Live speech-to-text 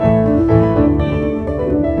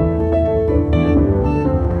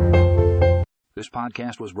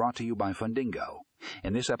podcast was brought to you by Fundingo.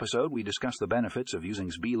 In this episode, we discuss the benefits of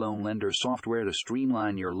using SBA loan lender software to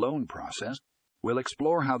streamline your loan process. We'll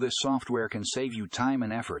explore how this software can save you time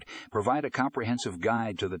and effort, provide a comprehensive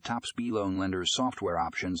guide to the top SBA loan lender's software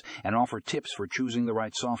options, and offer tips for choosing the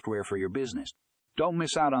right software for your business. Don't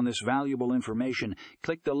miss out on this valuable information.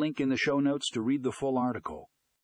 Click the link in the show notes to read the full article.